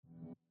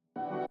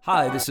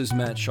Hi, this is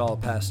Matt Shaw,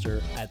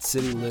 pastor at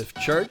City Lift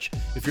Church.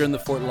 If you're in the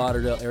Fort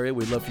Lauderdale area,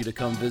 we'd love for you to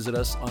come visit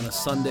us on a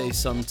Sunday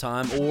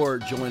sometime or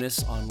join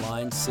us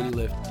online,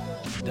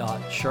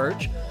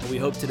 citylift.church. We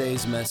hope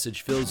today's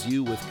message fills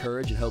you with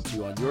courage and helps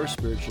you on your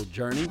spiritual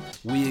journey.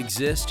 We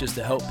exist just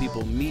to help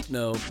people meet,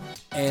 know,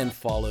 and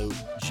follow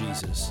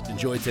Jesus.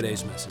 Enjoy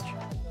today's message.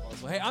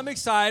 Hey, I'm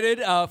excited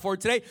for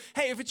today.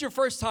 Hey, if it's your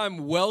first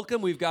time,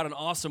 welcome. We've got an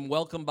awesome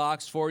welcome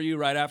box for you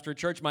right after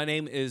church. My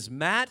name is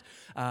Matt.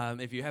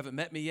 If you haven't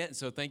met me yet,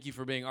 so thank you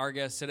for being our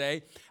guest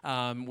today.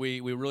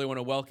 We really want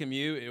to welcome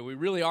you. We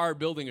really are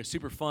building a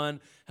super fun,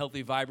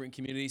 healthy, vibrant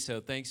community,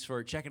 so thanks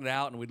for checking it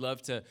out, and we'd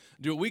love to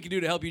do what we can do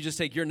to help you just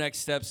take your next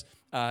steps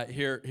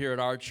here at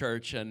our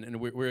church,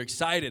 and we're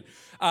excited.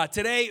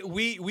 Today,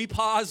 we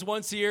pause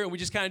once a year, and we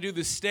just kind of do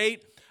the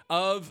state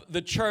of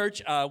the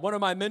church. One of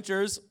my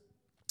mentors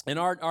and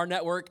our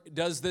network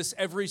does this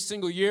every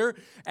single year,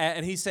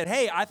 and he said,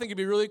 hey, I think it'd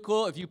be really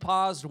cool if you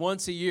paused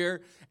once a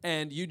year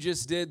and you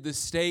just did the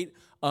state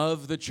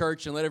of the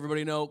church and let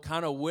everybody know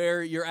kind of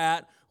where you're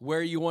at,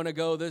 where you want to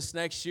go this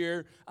next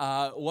year,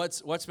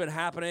 what's been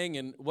happening,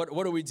 and what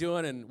are we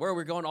doing, and where are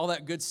we going, all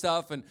that good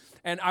stuff. And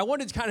I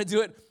wanted to kind of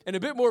do it in a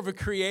bit more of a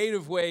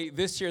creative way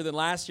this year than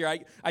last year.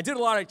 I did a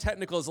lot of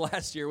technicals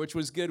last year, which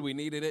was good. We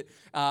needed it.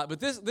 But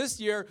this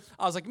year,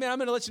 I was like, man, I'm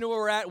going to let you know where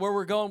we're at, where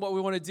we're going, what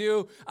we want to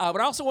do. But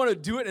I also want to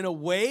do it in a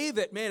way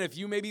that, man, if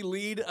you maybe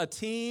lead a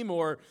team,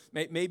 or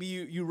maybe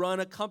you run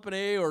a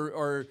company,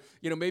 or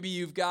maybe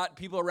you've got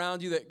people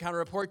around you that kind of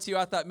report to you,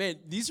 I thought, man,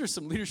 these are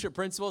some leadership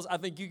principles I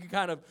think you can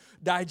kind of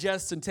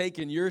digest and take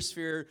in your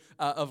sphere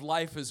of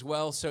life as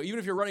well. So even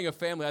if you're running a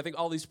family, I think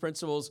all these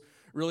principles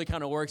really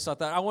kind of work. So I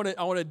thought I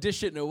want to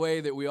dish it in a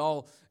way that we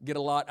all get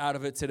a lot out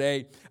of it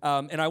today.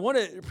 And I want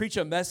to preach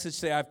a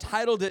message today. I've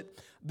titled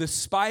it, The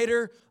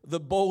Spider, the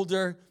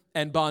Boulder,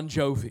 and Bon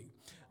Jovi.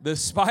 The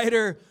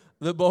Spider,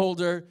 the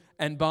Boulder,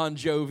 and Bon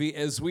Jovi,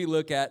 as we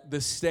look at the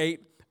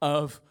state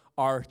of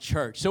our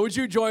church. So would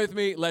you join with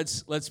me?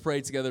 Let's pray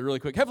together really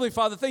quick. Heavenly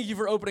Father, thank you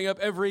for opening up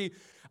every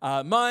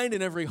mind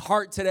and every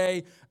heart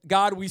today.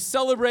 God, we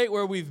celebrate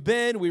where we've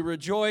been. We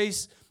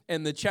rejoice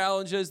in the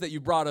challenges that you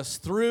brought us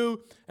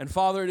through. And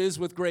Father, it is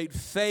with great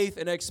faith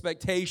and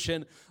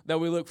expectation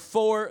that we look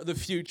for the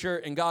future.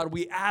 And God,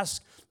 we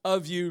ask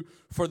of you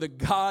for the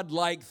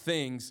God-like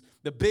things,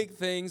 the big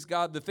things,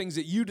 God, the things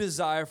that you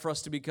desire for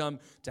us to become,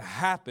 to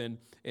happen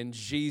in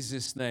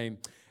Jesus' name.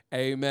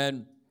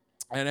 Amen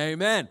and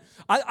amen.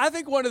 I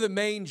think one of the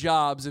main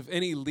jobs of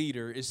any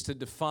leader is to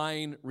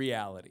define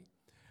reality.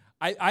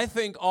 I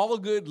think all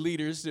good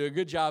leaders do a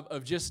good job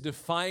of just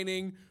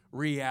defining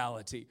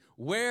reality.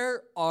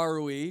 Where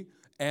are we,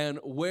 and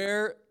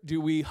where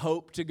do we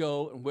hope to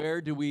go, and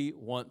where do we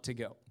want to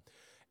go?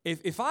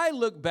 If I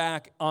look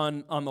back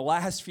on the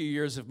last few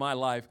years of my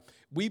life,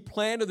 we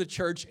planted the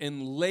church in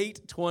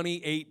late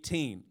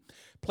 2018.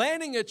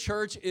 Planting a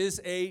church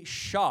is a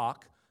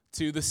shock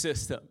to the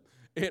system.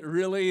 It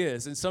really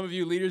is. And some of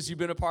you leaders, you've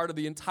been a part of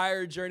the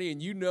entire journey,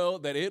 and you know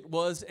that it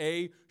was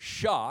a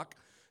shock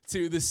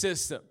to the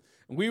system.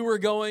 We were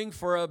going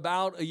for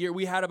about a year.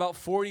 We had about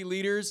 40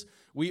 leaders.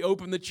 We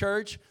opened the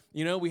church.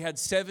 We had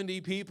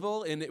 70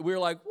 people, and we were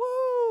like,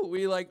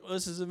 woo!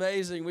 This is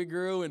amazing. We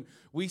grew, and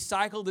we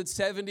cycled at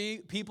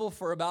 70 people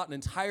for about an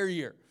entire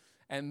year.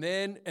 And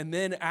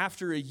then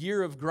after a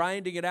year of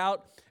grinding it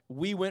out,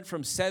 we went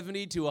from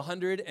 70 to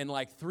 100 in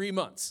like 3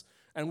 months.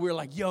 And we were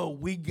like, yo,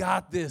 we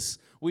got this.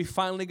 We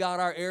finally got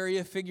our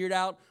area figured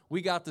out.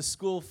 We got the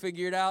school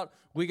figured out.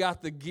 We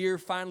got the gear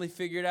finally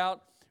figured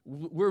out.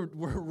 We're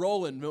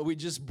rolling. We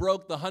just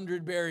broke the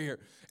 100 barrier.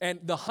 And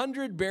the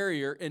 100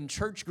 barrier in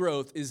church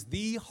growth is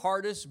the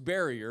hardest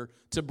barrier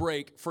to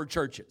break for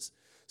churches.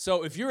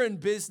 So if you're in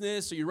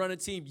business or you run a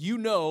team, you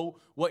know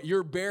what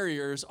your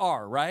barriers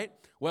are, right?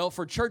 Well,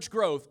 for church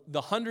growth, the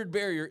 100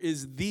 barrier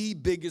is the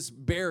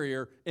biggest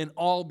barrier in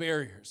all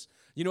barriers.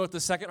 You know what the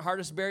second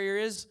hardest barrier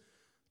is?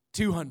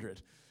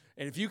 200.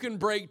 And if you can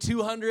break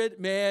 200,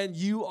 man,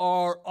 you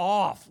are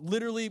off.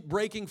 Literally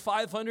breaking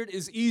 500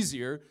 is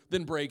easier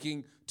than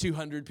breaking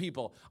 200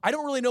 people. I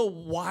don't really know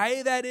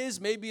why that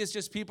is. Maybe it's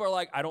just people are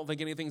like, I don't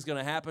think anything's going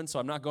to happen, so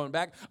I'm not going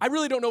back. I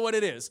really don't know what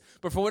it is.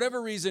 But for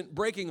whatever reason,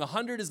 breaking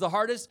 100 is the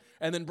hardest,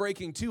 and then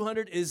breaking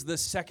 200 is the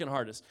second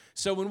hardest.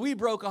 So when we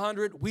broke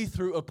 100, we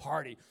threw a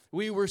party.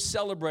 We were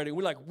celebrating.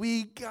 We're like,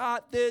 we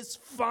got this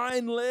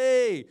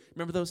finally.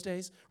 Remember those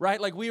days, right?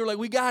 We were like,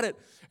 we got it.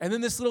 And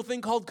then this little thing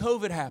called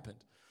COVID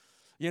happened.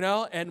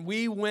 And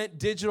we went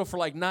digital for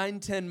like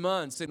 9-10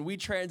 months, and we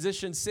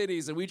transitioned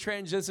cities, and we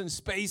transitioned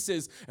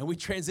spaces, and we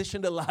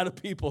transitioned a lot of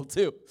people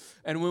too.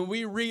 And when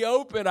we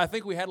reopened, I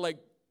think we had like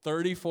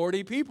 30,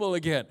 40 people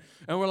again.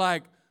 And we're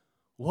like,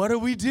 what do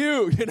we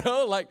do?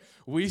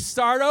 We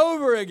start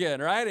over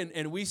again, right?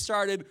 And we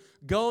started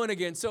going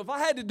again. So if I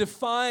had to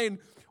define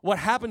what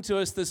happened to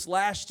us this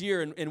last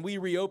year, and we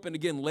reopened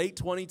again late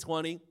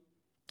 2020,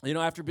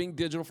 after being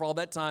digital for all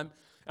that time,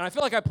 And I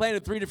feel like I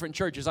planted 3 different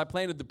churches. I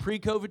planted the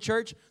pre-COVID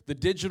church, the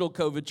digital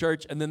COVID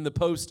church, and then the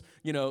post,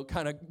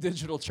 kind of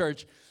digital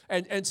church.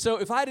 And so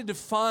if I had to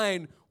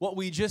define what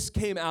we just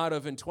came out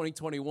of in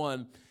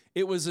 2021,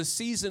 it was a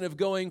season of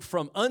going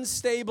from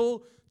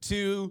unstable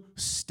to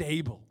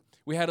stable.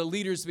 We had a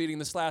leaders meeting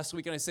this last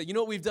week, and I said, you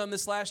know what we've done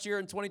this last year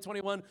in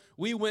 2021?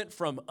 We went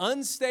from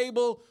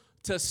unstable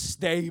to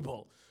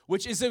stable,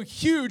 which is a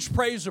huge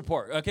praise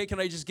report. Okay, can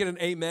I just get an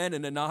amen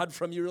and a nod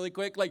from you really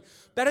quick? Like,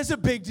 that is a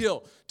big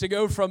deal to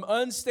go from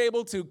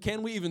unstable to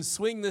can we even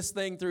swing this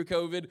thing through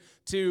COVID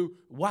to,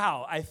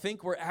 wow, I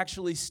think we're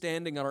actually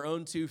standing on our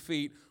own 2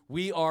 feet.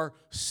 We are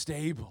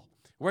stable.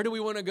 Where do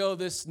we want to go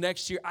this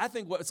next year? I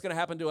think what's going to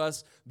happen to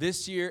us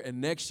this year and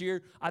next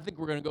year, I think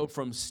we're going to go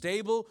from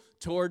stable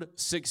toward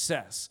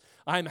success.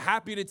 I'm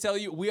happy to tell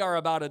you we are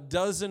about a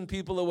dozen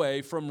people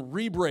away from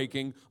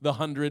re-breaking the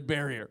 100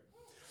 barrier.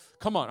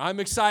 Come on,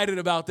 I'm excited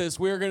about this.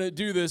 We're going to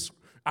do this,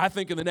 I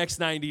think, in the next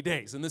 90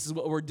 days, and this is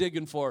what we're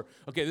digging for.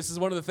 Okay, this is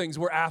one of the things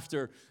we're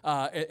after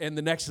in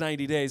the next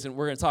 90 days, and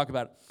we're going to talk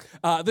about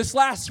it. This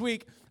last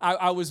week,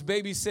 I was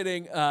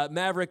babysitting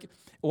Maverick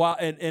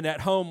and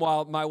at home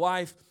while my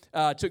wife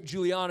took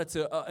Juliana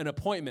to an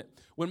appointment.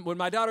 When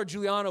my daughter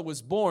Juliana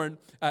was born,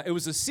 it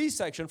was a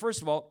C-section,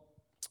 first of all,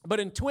 but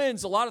in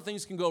twins, a lot of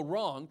things can go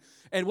wrong.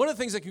 And one of the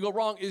things that can go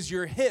wrong is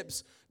your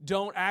hips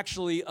don't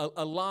actually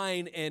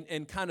align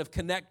and kind of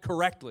connect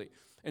correctly.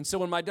 And so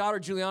when my daughter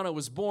Juliana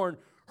was born,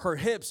 her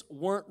hips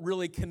weren't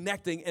really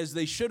connecting as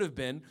they should have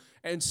been.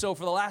 And so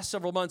for the last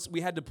several months,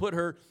 we had to put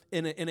her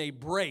in a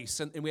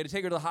brace, and we had to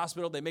take her to the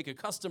hospital. They make a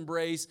custom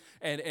brace,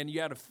 and you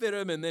had to fit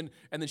them, and then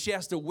she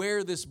has to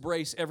wear this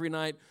brace every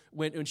night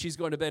when she's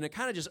going to bed. And it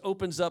kind of just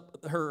opens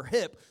up her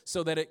hip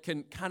so that it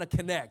can kind of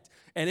connect.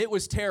 And it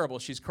was terrible.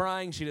 She's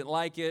crying. She didn't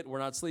like it. We're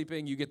not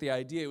sleeping. You get the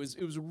idea. It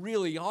was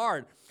really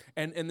hard.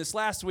 And this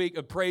last week,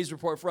 a praise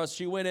report for us,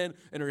 she went in,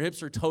 and her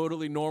hips are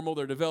totally normal.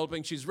 They're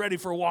developing. She's ready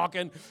for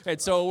walking,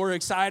 and so we're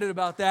excited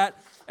about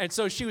that. And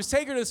so she was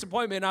taking her to this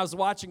appointment, and I was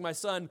watching my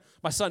son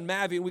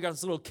Mavi, and we got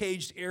this little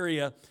caged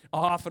area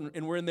off,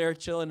 and we're in there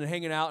chilling and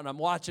hanging out, and I'm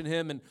watching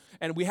him,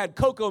 and we had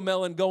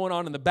CoComelon going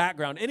on in the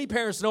background. Any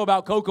parents know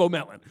about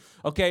CoComelon?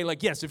 Okay,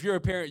 like, yes, if you're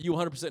a parent, you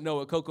 100% know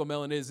what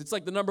CoComelon is. It's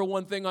like the number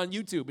 1 thing on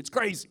YouTube. It's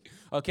crazy,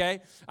 okay?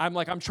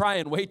 I'm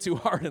trying way too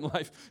hard in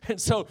life. And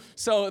so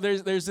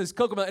there's this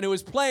CoComelon, and it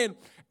was playing,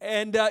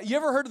 and you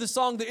ever heard of the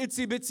song, The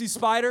Itsy Bitsy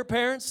Spider,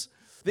 parents?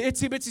 The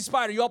Itsy Bitsy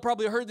Spider. You all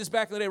probably heard this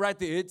back in the day, right?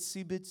 The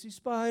Itsy Bitsy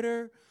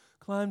Spider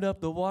climbed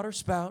up the water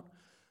spout.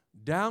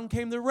 Down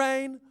came the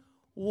rain,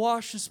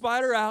 washed the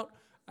spider out.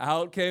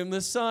 Out came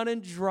the sun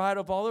and dried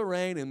up all the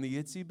rain. And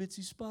the Itsy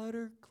Bitsy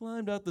Spider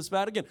climbed up the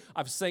spout again.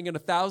 I've sang it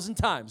 1,000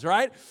 times,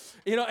 right?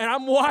 And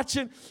I'm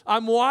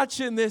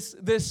watching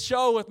this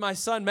show with my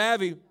son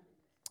Mavi,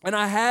 and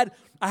I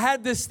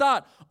had this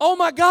thought. Oh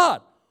my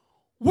God,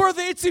 we're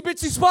the Itsy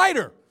Bitsy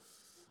Spider.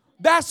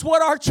 That's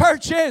what our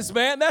church is,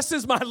 man. This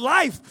is my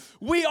life.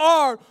 We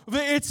are the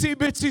Itsy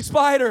Bitsy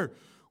Spider.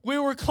 We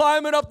were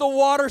climbing up the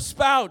water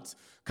spout.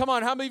 Come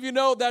on, how many of you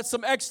know that's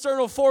some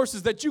external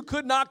forces that you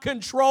could not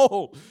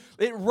control?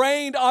 It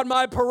rained on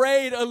my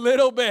parade a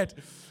little bit,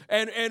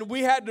 and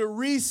we had to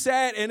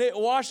reset, and it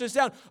washed us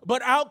down.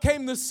 But out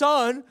came the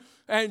sun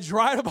and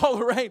dried up all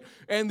the rain,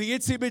 and the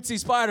Itsy Bitsy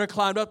Spider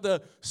climbed up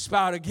the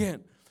spout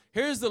again.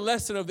 Here's the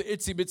lesson of the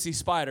Itsy Bitsy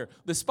Spider.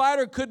 The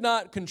spider could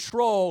not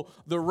control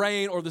the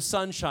rain or the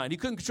sunshine. He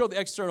couldn't control the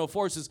external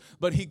forces,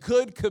 but he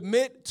could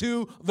commit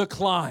to the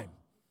climb.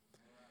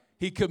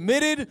 He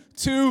committed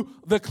to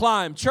the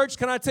climb. Church,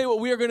 can I tell you what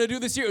we are going to do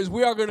this year is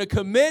we are going to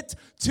commit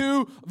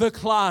to the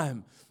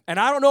climb. And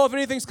I don't know if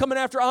anything's coming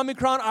after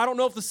Omicron. I don't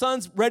know if the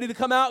sun's ready to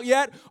come out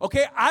yet.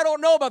 Okay, I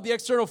don't know about the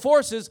external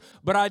forces,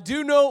 but I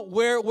do know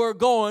where we're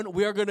going.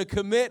 We are going to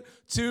commit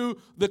to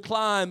the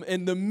climb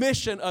and the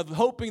mission of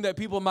hoping that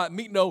people might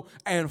meet, know,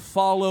 and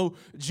follow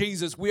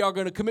Jesus. We are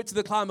going to commit to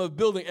the climb of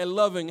building a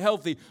loving,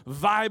 healthy,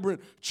 vibrant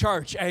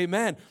church.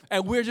 Amen.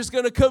 And we're just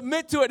going to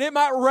commit to it. It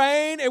might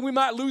rain and we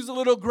might lose a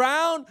little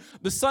ground.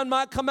 The sun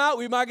might come out.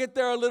 We might get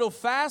there a little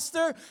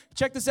faster.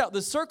 Check this out.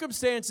 The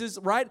circumstances,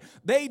 right?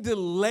 They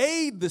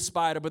delayed the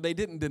spider, but they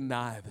didn't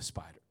deny the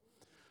spider.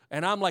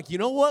 And I'm like, you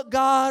know what,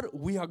 God?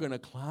 We are going to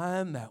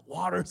climb that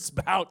water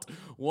spout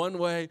one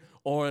way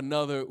or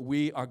another.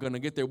 We are going to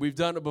get there. We've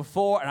done it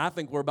before, and I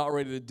think we're about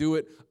ready to do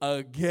it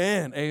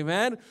again.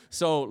 Amen?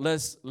 So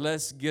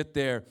let's get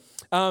there.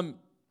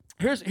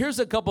 Here's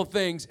a couple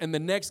things in the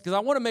next, because I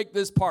want to make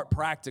this part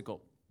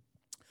practical.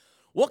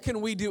 What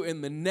can we do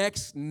in the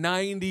next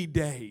 90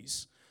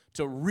 days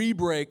to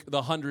re-break the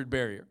 100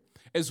 barrier?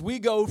 As we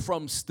go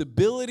from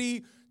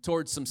stability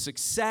towards some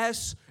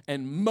success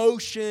and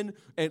motion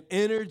and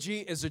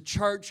energy as a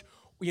church,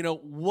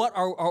 what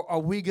are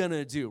we going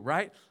to do,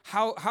 right?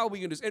 How are we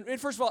going to do this?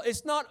 And first of all,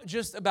 it's not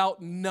just about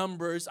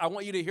numbers. I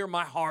want you to hear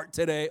my heart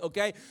today,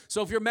 okay?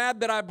 So if you're mad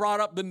that I brought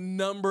up the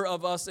number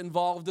of us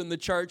involved in the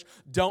church,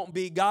 don't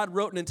be. God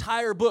wrote an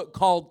entire book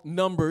called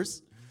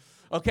Numbers.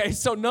 Okay,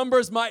 so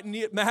numbers might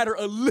matter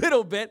a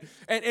little bit.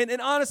 And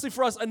honestly,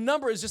 for us, a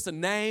number is just a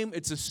name.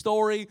 It's a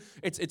story.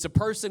 It's a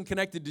person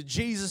connected to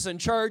Jesus and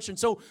church. And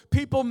so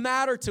people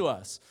matter to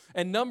us.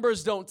 And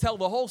numbers don't tell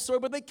the whole story,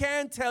 but they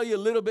can tell you a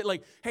little bit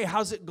like, hey,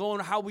 how's it going?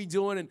 How we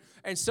doing?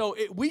 And so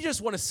we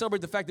just want to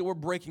celebrate the fact that we're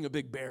breaking a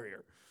big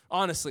barrier.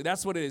 Honestly,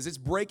 that's what it is. It's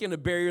breaking a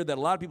barrier that a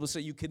lot of people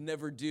say you can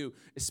never do,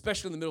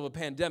 especially in the middle of a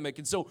pandemic.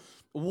 And so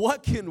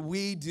what can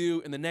we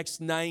do in the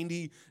next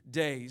 90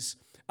 days?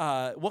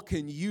 What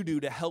can you do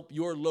to help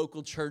your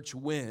local church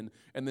win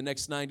in the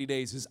next 90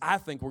 days? Is I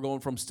think we're going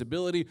from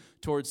stability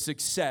towards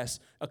success.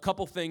 A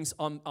couple things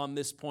on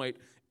this point.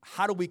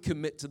 How do we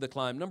commit to the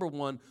climb? Number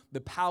one,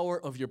 the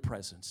power of your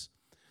presence.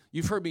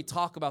 You've heard me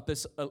talk about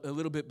this a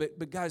little bit,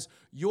 but guys,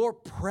 your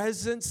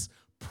presence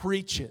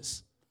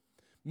preaches.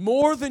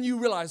 More than you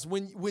realize,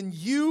 when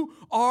you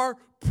are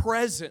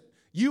present,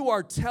 you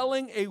are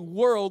telling a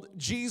world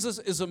Jesus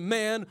is a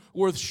man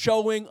worth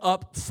showing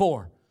up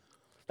for.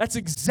 That's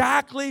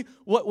exactly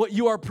what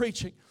you are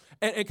preaching.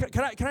 And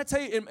can I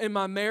tell you, in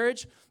my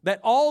marriage, that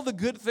all the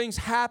good things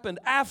happened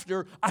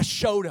after I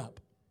showed up.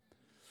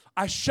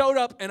 I showed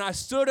up and I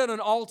stood at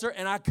an altar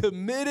and I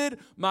committed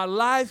my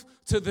life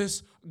to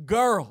this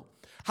girl.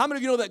 How many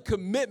of you know that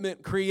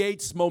commitment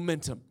creates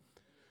momentum?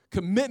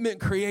 Commitment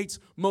creates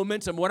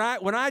momentum. When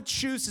I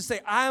choose to say,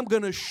 I am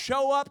going to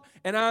show up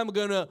and I'm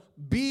going to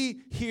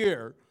be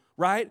here,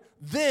 right?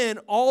 Then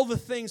all the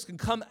things can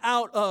come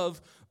out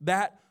of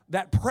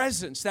that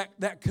presence,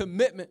 that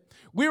commitment.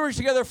 We were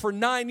together for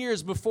 9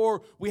 years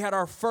before we had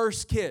our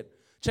first kid.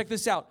 Check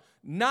this out.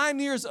 9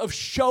 years of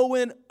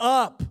showing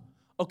up,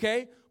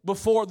 okay,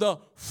 before the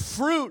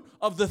fruit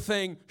of the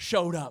thing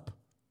showed up.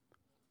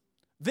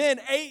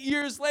 Then 8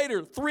 years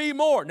later, 3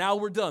 more. Now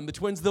we're done. The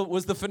twins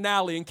was the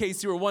finale, in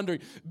case you were wondering.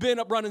 Ben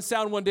up running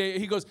sound one day.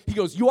 He goes,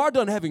 you are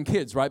done having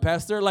kids, right,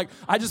 Pastor? Like,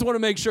 I just want to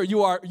make sure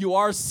you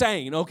are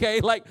sane, okay?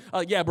 Like,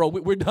 yeah, bro,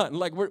 we're done.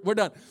 Like, we're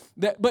done.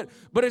 But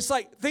it's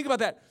like, think about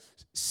that.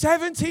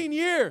 17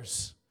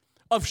 years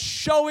of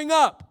showing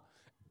up.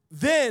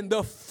 Then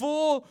the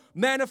full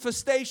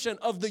manifestation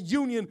of the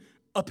union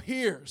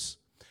appears.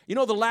 You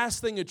know, the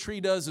last thing a tree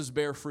does is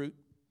bear fruit.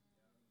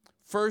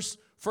 First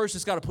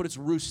it's got to put its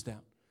roots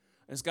down.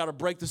 And it's got to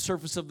break the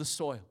surface of the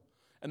soil.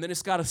 And then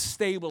it's got to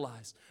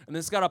stabilize. And then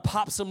it's got to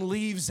pop some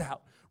leaves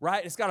out,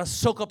 right? It's got to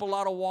soak up a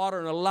lot of water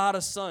and a lot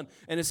of sun.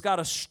 And it's got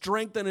to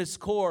strengthen its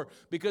core,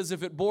 because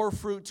if it bore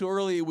fruit too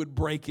early, it would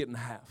break it in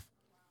half.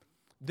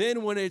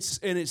 Then when it's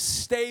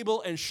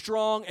stable and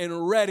strong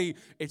and ready,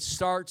 it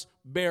starts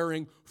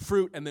bearing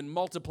fruit, and then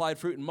multiplied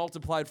fruit,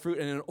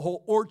 and a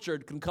whole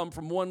orchard can come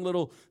from one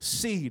little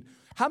seed.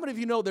 How many of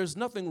you know there's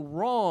nothing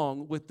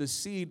wrong with the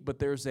seed, but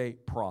there's a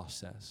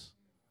process?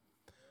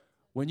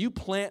 When you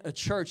plant a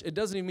church, it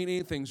doesn't even mean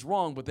anything's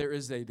wrong, but there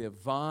is a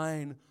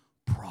divine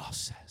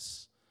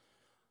process.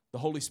 The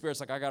Holy Spirit's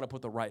like, I got to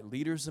put the right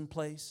leaders in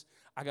place.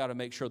 I got to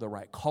make sure the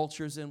right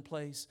culture's in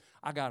place.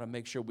 I got to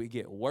make sure we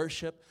get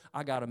worship.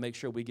 I got to make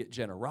sure we get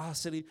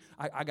generosity.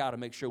 I got to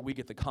make sure we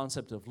get the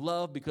concept of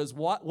love, because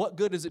what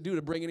good does it do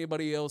to bring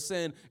anybody else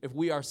in if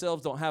we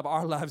ourselves don't have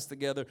our lives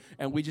together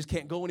and we just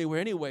can't go anywhere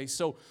anyway?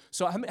 So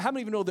how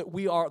many of you know that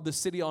we are the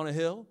city on a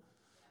hill?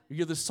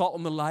 You're the salt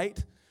and the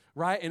light,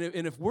 right?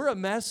 And if we're a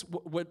mess,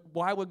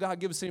 why would God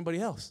give us anybody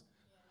else?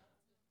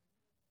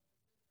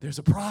 There's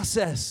a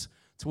process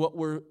to what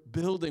we're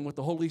building, what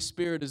the Holy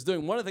Spirit is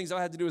doing. One of the things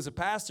I had to do as a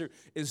pastor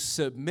is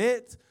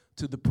submit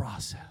to the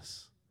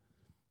process.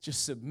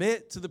 Just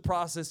submit to the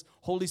process.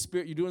 Holy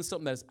Spirit, you're doing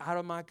something that's out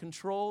of my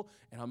control,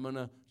 and I'm going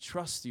to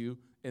trust you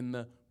in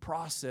the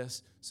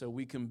process so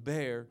we can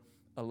bear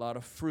a lot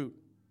of fruit.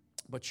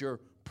 But your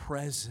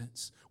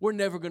presence. We're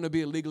never going to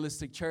be a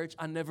legalistic church.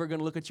 I'm never going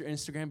to look at your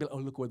Instagram and be like, oh,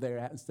 look where they're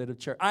at instead of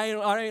church. I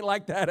ain't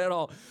like that at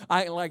all.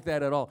 I ain't like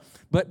that at all.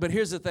 But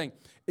here's the thing.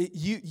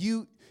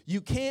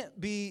 You can't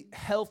be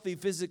healthy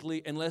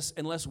physically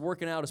unless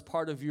working out is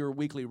part of your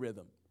weekly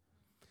rhythm.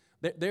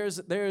 There's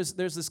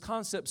this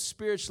concept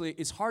spiritually.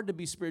 It's hard to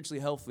be spiritually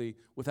healthy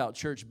without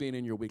church being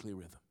in your weekly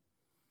rhythm.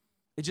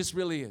 It just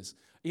really is.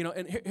 You know,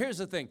 and here's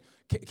the thing.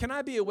 Can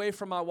I be away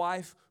from my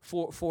wife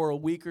for a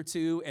week or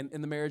two and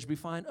the marriage be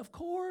fine? Of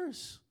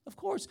course. Of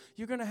course.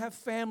 You're going to have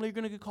family. You're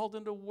going to get called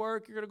into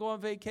work. You're going to go on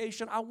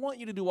vacation. I want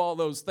you to do all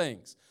those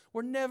things.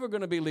 We're never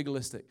going to be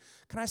legalistic.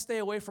 Can I stay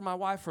away from my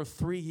wife for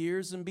 3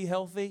 years and be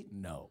healthy?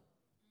 No.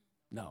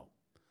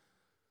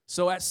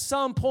 So at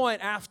some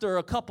point after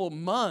a couple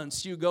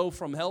months, you go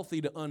from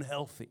healthy to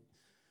unhealthy.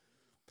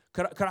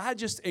 Could I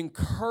just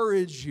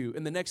encourage you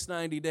in the next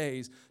 90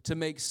 days to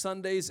make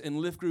Sundays and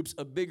lift groups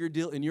a bigger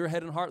deal in your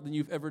head and heart than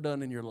you've ever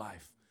done in your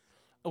life?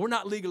 We're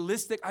not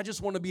legalistic. I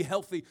just want to be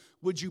healthy.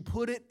 Would you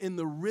put it in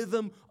the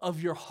rhythm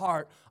of your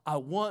heart? I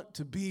want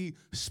to be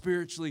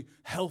spiritually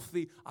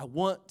healthy. I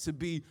want to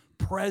be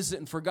present.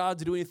 And for God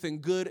to do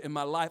anything good in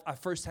my life, I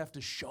first have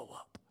to show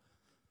up.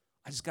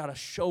 I just got to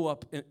show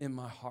up in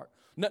my heart.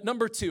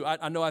 Number two,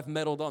 I know I've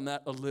meddled on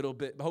that a little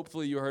bit, but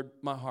hopefully you heard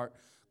my heart.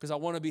 because I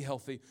want to be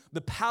healthy.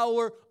 The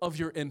power of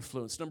your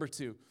influence. Number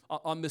 2,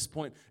 on this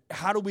point,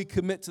 how do we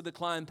commit to the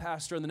climb,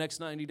 Pastor, in the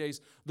next 90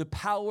 days? The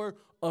power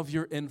of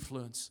your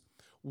influence.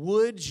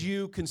 Would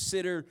you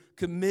consider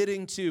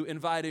committing to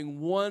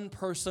inviting one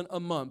person a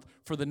month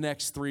for the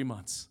next 3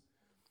 months?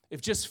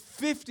 If just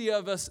 50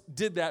 of us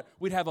did that,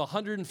 we'd have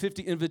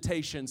 150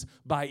 invitations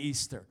by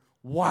Easter.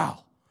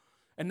 Wow.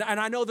 And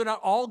I know they're not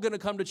all going to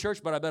come to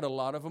church, but I bet a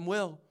lot of them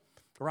will,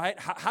 right?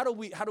 How do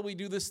we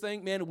do this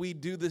thing? Man, we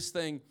do this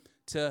thing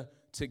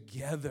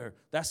together.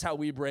 That's how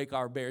we break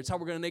our barrier. It's how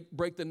we're going to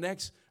break the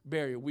next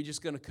barrier. We're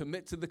just going to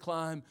commit to the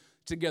climb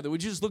together.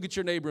 Would you just look at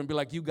your neighbor and be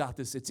like, you got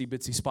this, itsy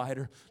bitsy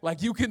spider.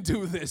 Like, you can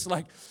do this.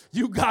 Like,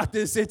 you got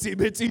this, itsy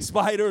bitsy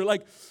spider.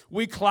 Like,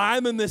 we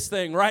climbing this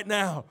thing right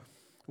now.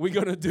 We're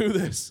going to do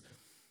this.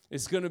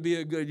 It's going to be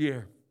a good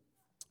year.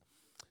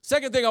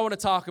 Second thing I want to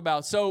talk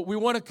about. So we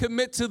want to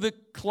commit to the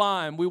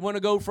climb. We want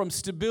to go from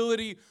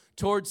stability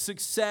towards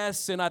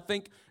success. And I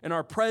think in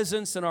our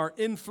presence and our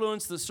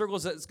influence, the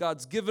circles that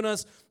God's given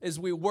us, as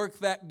we work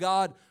that,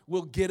 God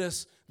will get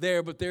us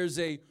there. But there's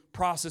a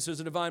process.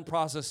 There's a divine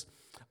process.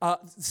 The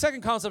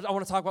second concept I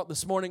want to talk about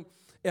this morning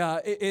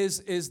is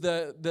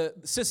the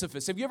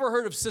Sisyphus. Have you ever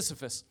heard of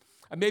Sisyphus?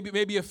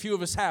 Maybe a few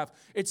of us have.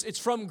 It's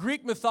from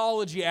Greek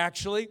mythology,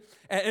 actually,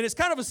 and it's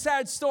kind of a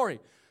sad story.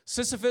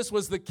 Sisyphus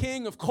was the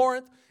king of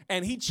Corinth,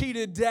 and he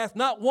cheated death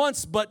not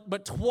once,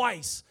 but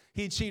twice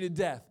he cheated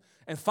death.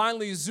 And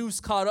finally, Zeus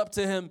caught up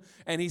to him,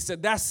 and he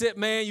said, that's it,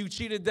 man. You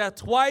cheated death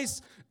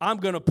twice. I'm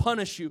going to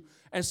punish you.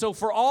 And so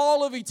for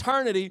all of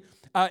eternity,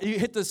 you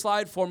hit the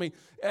slide for me,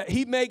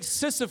 he makes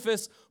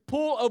Sisyphus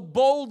pull a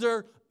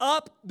boulder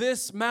up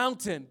this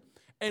mountain.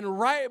 And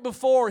right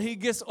before he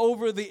gets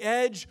over the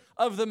edge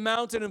of the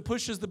mountain and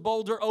pushes the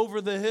boulder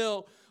over the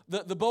hill,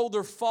 the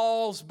boulder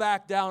falls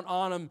back down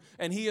on him,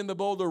 and he and the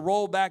boulder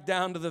roll back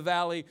down to the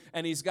valley,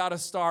 and he's got to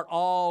start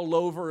all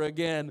over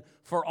again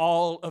for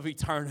all of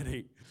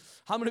eternity.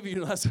 How many of you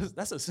know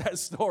that's a sad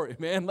story,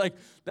 man? Like,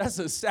 that's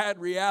a sad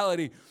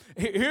reality.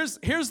 Here's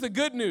the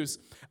good news.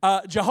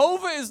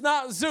 Jehovah is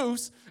not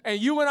Zeus, and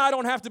you and I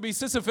don't have to be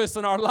Sisyphus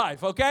in our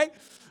life, okay?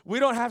 We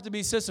don't have to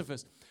be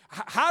Sisyphus.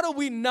 How do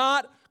we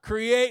not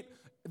create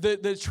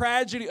the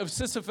tragedy of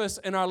Sisyphus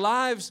in our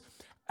lives?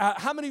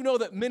 How many of you know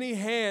that many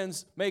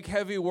hands make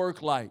heavy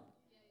work light?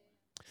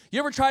 You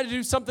ever try to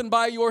do something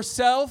by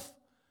yourself?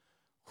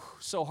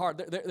 So hard.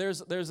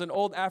 There's an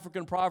old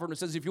African proverb that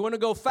says, if you want to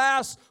go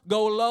fast,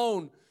 go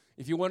alone.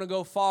 If you want to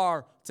go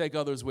far, take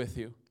others with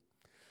you.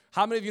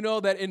 How many of you know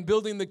that in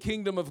building the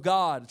kingdom of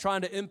God,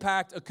 trying to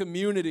impact a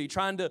community,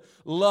 trying to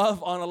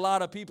love on a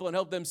lot of people and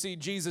help them see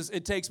Jesus,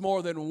 it takes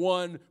more than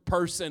one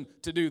person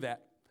to do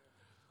that?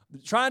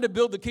 Trying to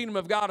build the kingdom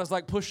of God is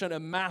like pushing a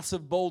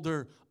massive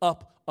boulder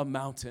up a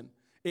mountain.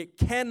 It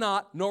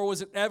cannot, nor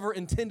was it ever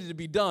intended to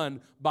be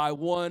done by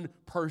one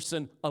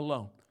person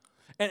alone.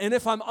 And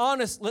if I'm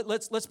honest,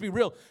 let's be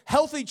real.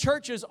 Healthy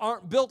churches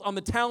aren't built on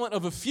the talent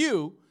of a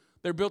few.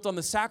 They're built on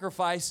the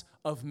sacrifice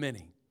of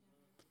many.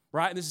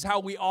 Right? And this is how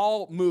we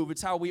all move.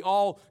 It's how we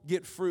all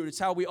get fruit. It's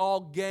how we all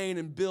gain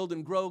and build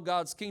and grow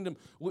God's kingdom.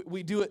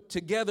 We do it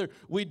together.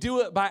 We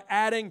do it by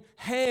adding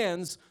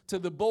hands to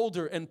the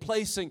boulder and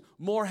placing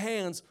more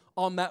hands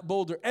on that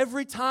boulder.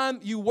 Every time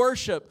you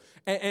worship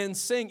and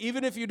sing,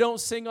 even if you don't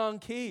sing on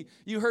key,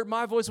 you heard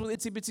my voice with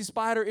Itsy Bitsy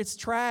Spider, it's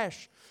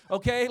trash.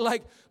 Okay,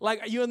 like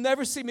you'll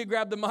never see me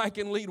grab the mic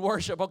and lead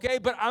worship, okay?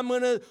 But I'm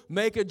going to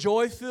make a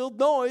joy-filled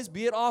noise,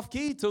 be it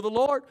off-key, to the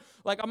Lord.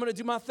 Like, I'm going to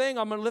do my thing.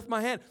 I'm going to lift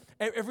my hand.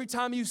 Every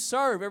time you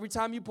serve, every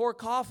time you pour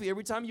coffee,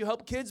 every time you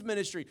help kids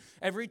ministry,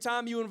 every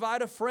time you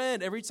invite a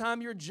friend, every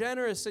time you're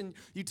generous and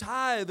you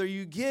tithe or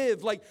you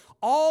give, like,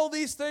 all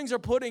these things are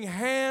putting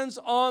hands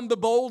on the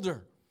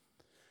boulder.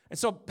 And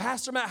so,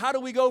 Pastor Matt, how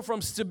do we go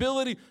from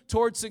stability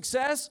towards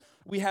success?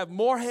 We have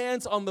more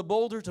hands on the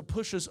boulder to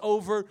push us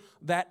over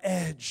that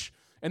edge.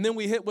 And then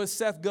we hit what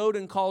Seth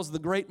Godin calls the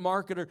great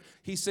marketer.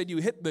 He said, you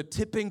hit the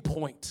tipping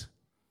point.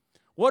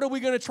 What are we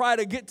going to try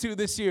to get to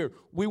this year?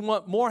 We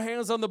want more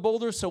hands on the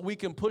boulder so we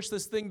can push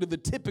this thing to the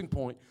tipping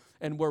point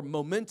and where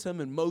momentum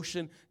and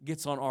motion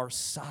gets on our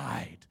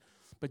side.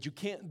 But you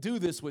can't do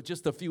this with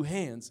just a few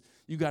hands.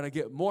 You got to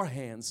get more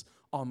hands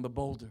on the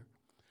boulder.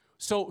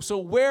 So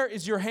where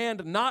is your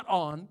hand not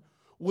on?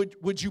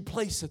 Would you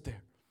place it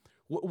there?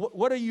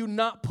 What are you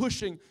not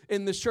pushing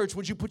in this church?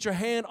 Would you put your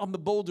hand on the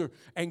boulder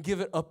and give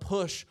it a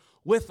push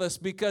with us?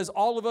 Because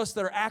all of us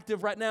that are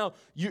active right now,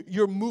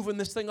 you're moving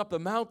this thing up the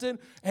mountain.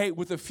 Hey,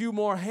 with a few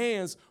more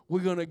hands, we're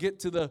going to get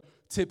to the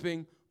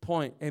tipping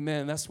point.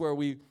 Amen. That's where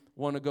we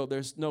want to go.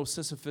 There's no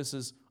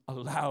Sisyphuses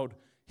allowed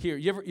here.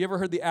 You ever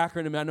heard the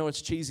acronym? I know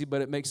it's cheesy,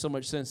 but it makes so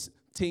much sense.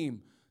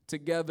 Team.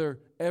 Together,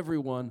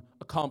 everyone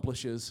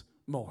accomplishes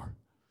more.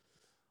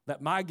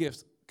 That my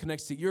gift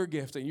connects to your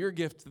gift, and your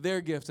gift to their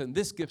gift, and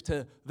this gift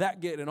to that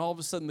gift, and all of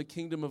a sudden the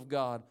kingdom of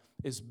God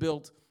is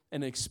built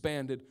and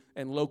expanded,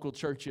 and local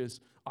churches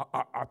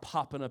are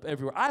popping up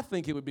everywhere. I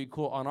think it would be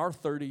cool on our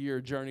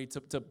 30-year journey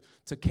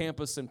to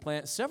campus and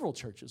plant several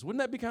churches. Wouldn't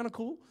that be kind of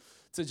cool?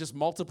 To just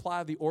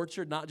multiply the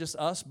orchard, not just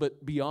us,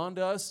 but beyond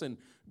us, and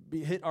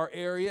hit our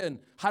area. And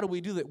how do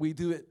we do that? We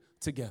do it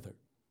together.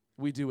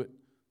 We do it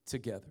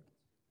together.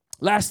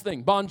 Last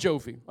thing, Bon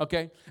Jovi,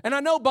 okay? And I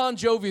know Bon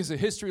Jovi is a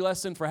history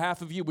lesson for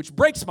half of you, which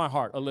breaks my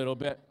heart a little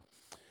bit.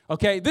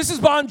 Okay, this is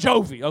Bon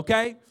Jovi,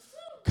 okay?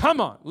 Come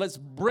on, let's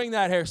bring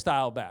that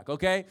hairstyle back,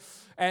 okay?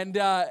 And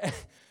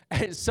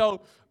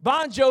so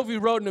Bon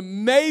Jovi wrote an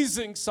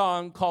amazing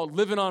song called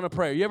Living on a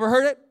Prayer. You ever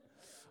heard it?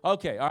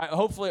 Okay, all right,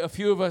 hopefully a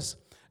few of us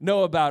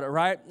know about it,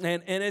 right?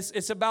 And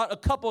it's about a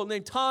couple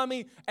named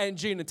Tommy and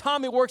Gina.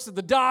 Tommy works at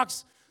the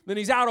docks. Then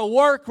he's out of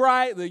work,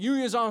 right? The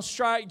union's on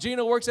strike.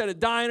 Gina works at a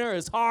diner.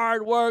 It's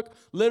hard work,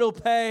 little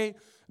pay.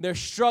 They're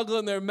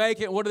struggling. They're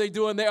making it. What are they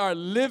doing? They are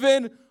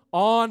living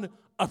on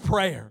a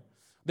prayer.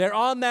 They're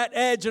on that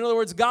edge. In other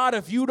words, God,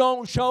 if you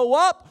don't show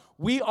up,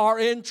 we are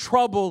in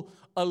trouble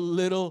a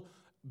little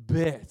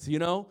bit, you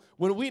know?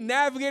 When we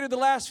navigated the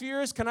last few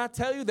years, can I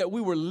tell you that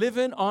we were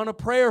living on a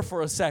prayer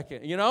for a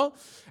second, you know?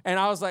 And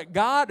I was like,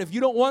 God, if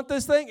you don't want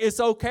this thing, it's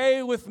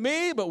okay with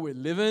me, but we're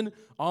living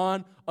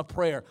on a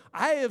prayer.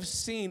 I have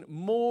seen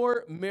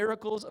more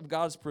miracles of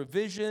God's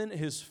provision,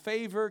 His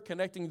favor,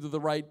 connecting to the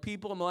right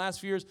people in the last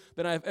few years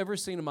than I have ever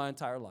seen in my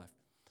entire life.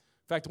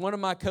 In fact, one of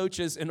my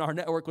coaches in our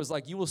network was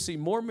like, you will see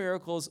more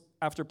miracles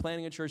after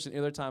planting a church than any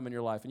other time in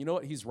your life. And you know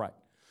what? He's right.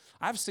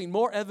 I've seen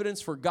more evidence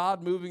for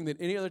God moving than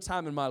any other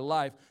time in my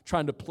life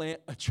trying to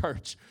plant a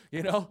church,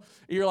 you know?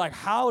 You're like,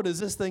 how does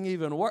this thing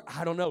even work?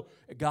 I don't know.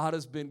 God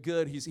has been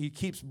good. He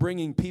keeps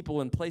bringing people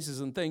and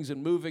places and things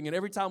and moving. And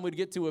every time we'd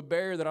get to a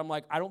barrier that I'm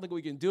like, I don't think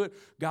we can do it,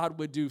 God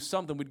would do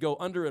something. We'd go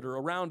under it or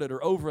around it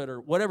or over it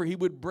or whatever. He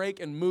would break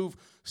and move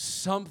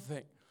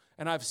something.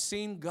 And I've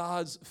seen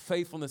God's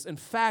faithfulness. In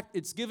fact,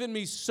 it's given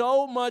me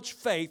so much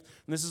faith,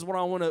 and this is what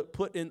I want to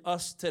put in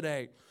us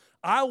today.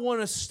 I want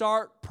to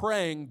start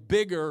praying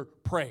bigger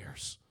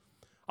prayers.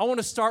 I want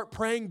to start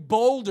praying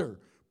bolder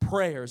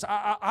prayers.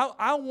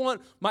 I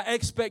want my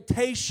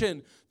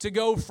expectation to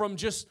go from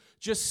just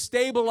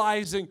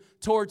stabilizing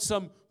towards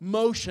some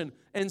motion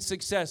and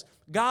success.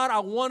 God, I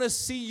want to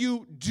see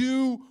you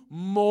do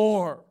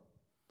more.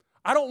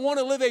 I don't want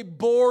to live a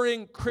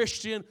boring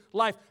Christian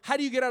life. How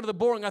do you get out of the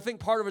boring? I think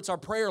part of it's our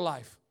prayer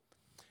life.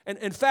 And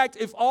in fact,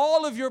 if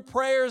all of your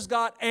prayers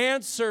got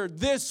answered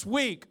this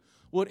week,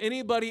 would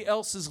anybody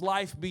else's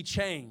life be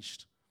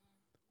changed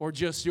or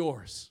just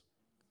yours?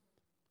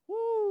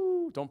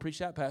 Woo, don't preach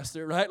that,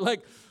 Pastor, right?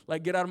 Like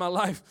get out of my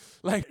life.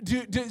 Like,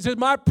 do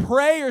my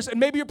prayers, and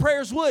maybe your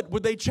prayers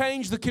would they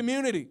change the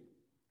community?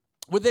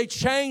 Would they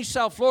change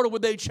South Florida?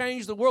 Would they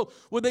change the world?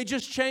 Would they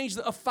just change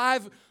a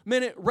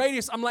 5-minute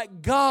radius? I'm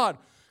like, God,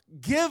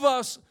 give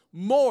us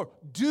more.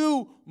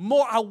 Do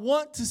more. I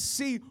want to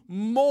see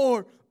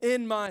more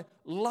in my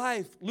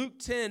life. Luke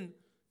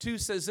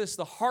 10:2 says this,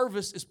 the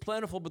harvest is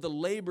plentiful, but the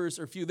laborers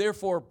are few.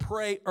 Therefore,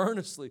 pray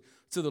earnestly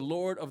to the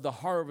Lord of the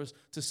harvest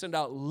to send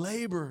out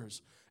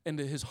laborers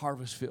into His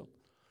harvest field.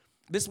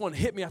 This one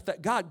hit me. I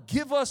thought, God,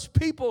 give us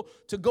people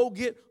to go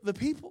get the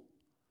people.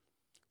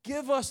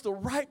 Give us the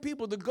right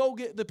people to go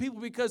get the people,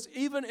 because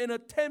even in a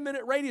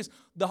 10-minute radius,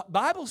 the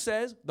Bible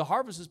says the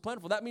harvest is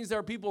plentiful. That means there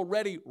are people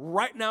ready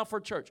right now for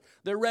church.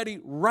 They're ready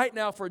right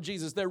now for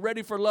Jesus. They're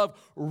ready for love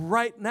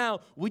right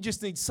now. We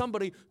just need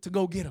somebody to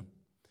go get them.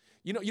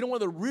 You know, one of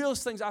the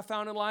realest things I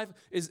found in life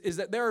is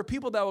that there are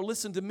people that will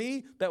listen to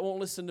me that won't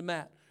listen to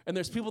Matt. And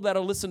there's people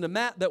that'll listen to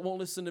Matt that won't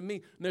listen to me.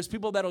 And there's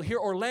people that'll hear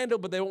Orlando,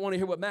 but they don't want to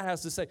hear what Matt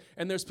has to say.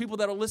 And there's people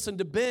that'll listen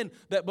to Ben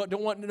but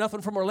don't want nothing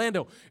from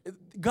Orlando.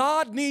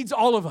 God needs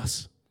all of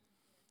us.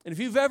 And if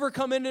you've ever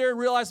come in there and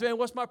realized, man,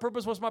 what's my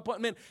purpose? What's my point?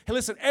 Man, hey,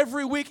 listen,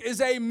 every week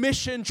is a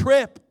mission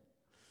trip.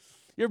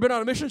 You ever been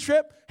on a mission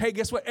trip? Hey,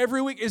 guess what?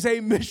 Every week is a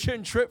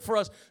mission trip for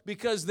us,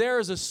 because there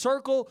is a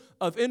circle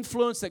of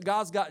influence that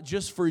God's got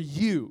just for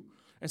you.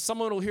 And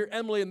someone will hear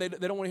Emily and they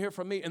don't want to hear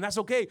from me. And that's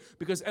okay,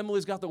 because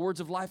Emily's got the words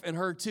of life in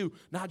her too,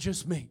 not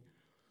just me.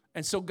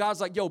 And so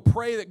God's like, yo,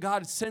 pray that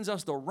God sends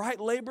us the right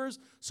laborers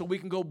so we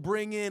can go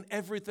bring in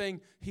everything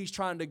He's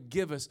trying to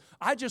give us.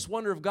 I just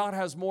wonder if God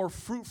has more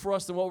fruit for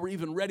us than what we're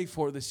even ready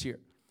for this year.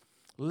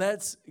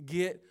 Let's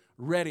get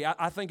ready.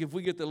 I think if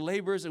we get the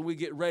laborers and we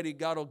get ready,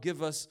 God will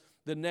give us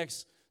the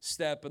next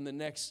step and the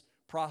next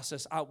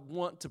process. I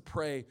want to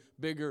pray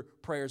bigger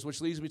prayers, which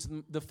leads me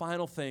to the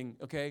final thing,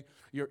 okay?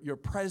 Your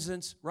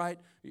presence, right?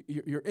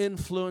 Your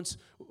influence.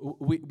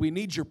 We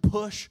need your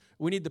push.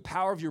 We need the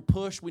power of your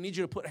push. We need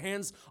you to put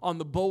hands on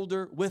the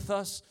boulder with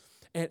us.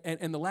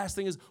 And the last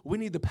thing is, we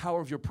need the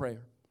power of your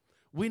prayer.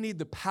 We need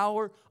the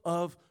power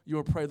of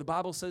your prayer. The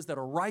Bible says that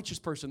a righteous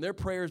person, their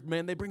prayers,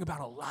 man, they bring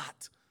about a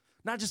lot.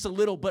 Not just a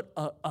little, but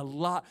a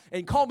lot.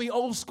 And call me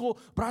old school,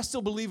 but I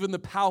still believe in the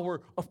power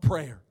of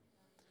prayer.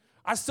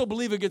 I still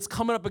believe it gets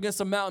coming up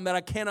against a mountain that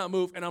I cannot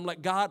move. And I'm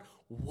like, God,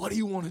 what do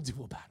you want to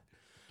do about it?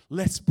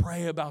 Let's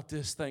pray about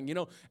this thing. You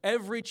know,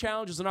 every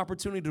challenge is an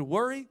opportunity to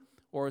worry,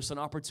 or it's an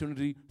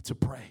opportunity to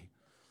pray.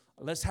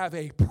 Let's have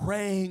a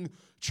praying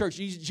church.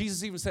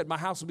 Jesus even said, my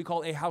house will be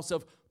called a house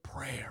of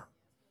prayer.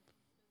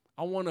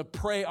 I want to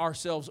pray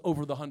ourselves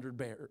over the 100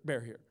 bear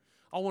here.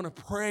 I want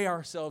to pray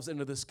ourselves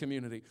into this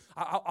community.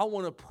 I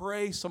want to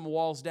pray some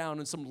walls down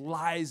and some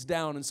lies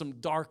down and some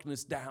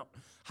darkness down.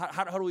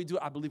 How do we do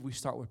it? I believe we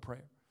start with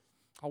prayer.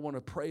 I want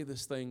to pray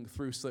this thing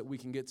through so that we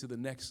can get to the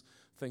next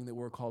thing that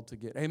we're called to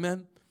get.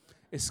 Amen?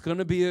 It's going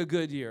to be a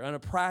good year. In a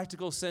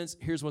practical sense,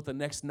 here's what the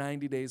next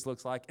 90 days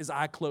looks like as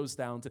I close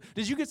down.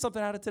 Did you get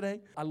something out of today?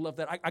 I love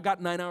that. I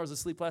got 9 hours of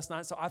sleep last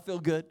night, so I feel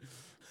good.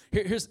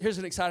 Here's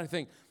an exciting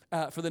thing.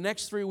 For the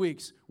next 3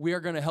 weeks, we are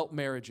going to help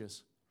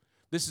marriages.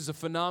 This is a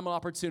phenomenal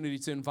opportunity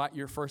to invite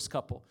your first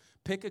couple.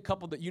 Pick a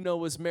couple that you know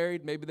was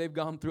married. Maybe they've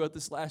gone through it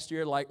this last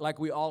year like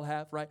we all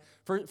have, right?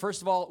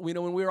 First of all, we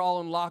know when we were all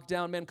in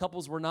lockdown, man,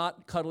 couples were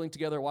not cuddling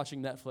together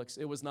watching Netflix.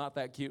 It was not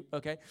that cute,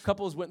 okay?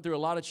 Couples went through a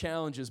lot of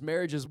challenges.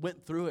 Marriages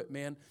went through it,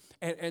 man.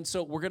 And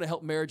so we're going to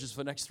help marriages for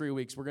the next 3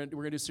 weeks. We're going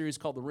to do a series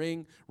called The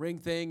Ring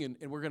Thing, and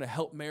we're going to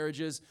help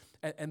marriages.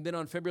 And then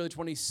on February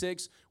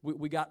 26th,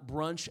 we got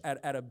brunch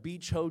at a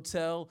beach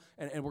hotel,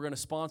 and we're going to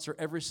sponsor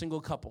every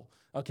single couple,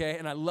 okay?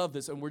 And I love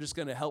this, and we're just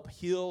going to help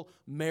heal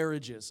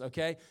marriages,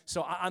 okay?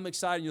 So I'm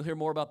excited. You'll hear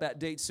more about that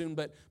date soon.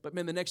 But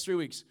man, the next 3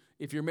 weeks,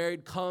 if you're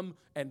married, come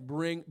and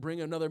bring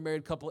another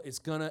married couple. It's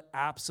going to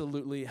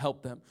absolutely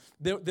help them.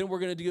 Then we're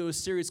going to do a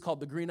series called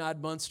The Green-Eyed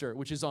Monster,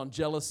 which is on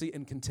jealousy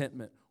and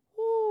contentment.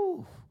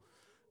 Woo!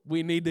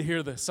 We need to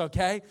hear this,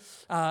 okay?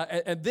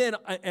 And then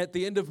at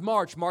the end of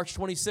March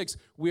 26th,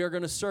 we are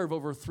going to serve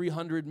over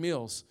 300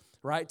 meals,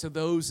 right, to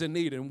those in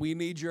need, and we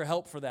need your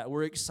help for that.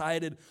 We're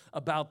excited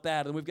about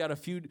that, and we've got a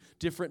few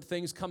different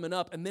things coming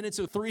up, and then it's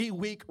a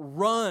 3-week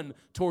run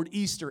toward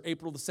Easter,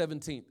 April the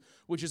 17th,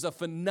 which is a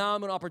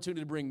phenomenal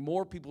opportunity to bring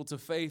more people to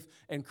faith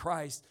in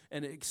Christ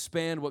and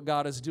expand what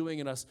God is doing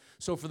in us.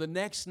 So for the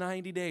next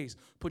 90 days,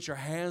 put your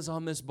hands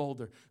on this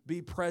boulder.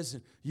 Be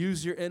present.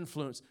 Use your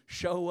influence.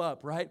 Show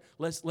up, right?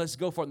 Let's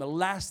go for it. And the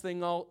last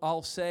thing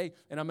I'll say,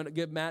 and I'm going to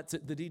give Matt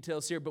the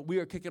details here, but we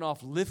are kicking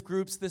off lift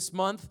groups this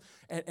month.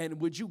 And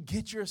would you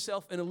get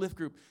yourself in a lift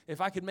group?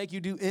 If I could make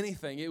you do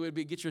anything, it would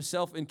be get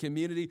yourself in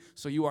community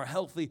so you are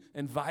healthy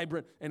and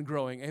vibrant and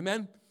growing.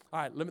 Amen? All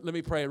right, let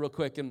me pray real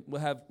quick, and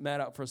we'll have Matt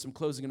out for some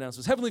closing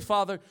announcements. Heavenly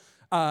Father,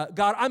 God,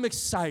 I'm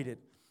excited.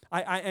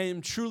 I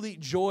am truly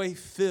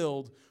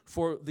joy-filled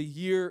for the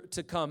year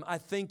to come. I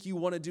think you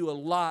want to do a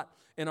lot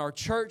in our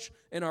church,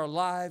 in our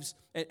lives,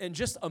 and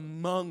just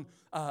among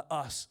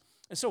us.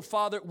 And so,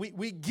 Father,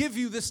 we give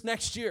you this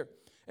next year.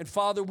 And,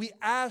 Father, we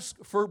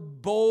ask for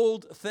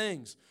bold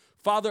things.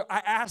 Father,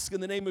 I ask in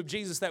the name of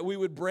Jesus that we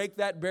would break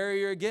that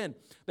barrier again,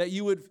 that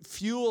you would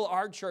fuel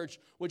our church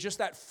with just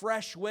that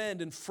fresh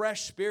wind and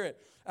fresh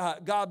spirit.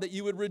 God, that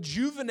you would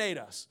rejuvenate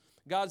us,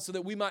 God, so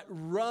that we might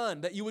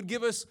run, that you would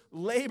give us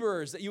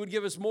laborers, that you would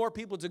give us more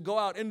people to go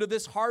out into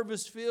this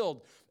harvest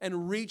field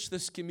and reach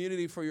this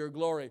community for your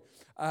glory.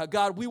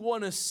 God, we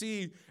want to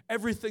see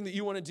everything that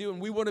you want to do,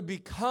 and we want to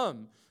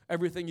become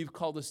everything you've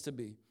called us to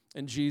be.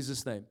 In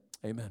Jesus' name,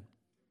 amen.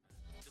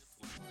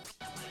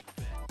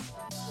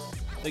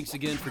 Thanks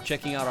again for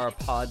checking out our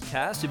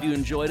podcast. If you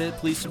enjoyed it,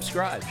 please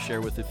subscribe,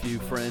 share with a few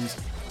friends.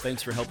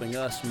 Thanks for helping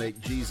us make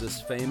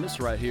Jesus famous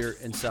right here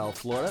in South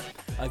Florida.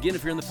 Again,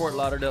 if you're in the Fort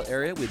Lauderdale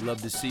area, we'd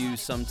love to see you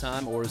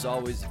sometime, or as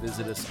always,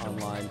 visit us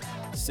online,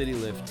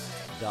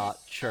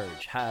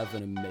 citylift.church. Have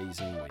an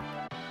amazing week.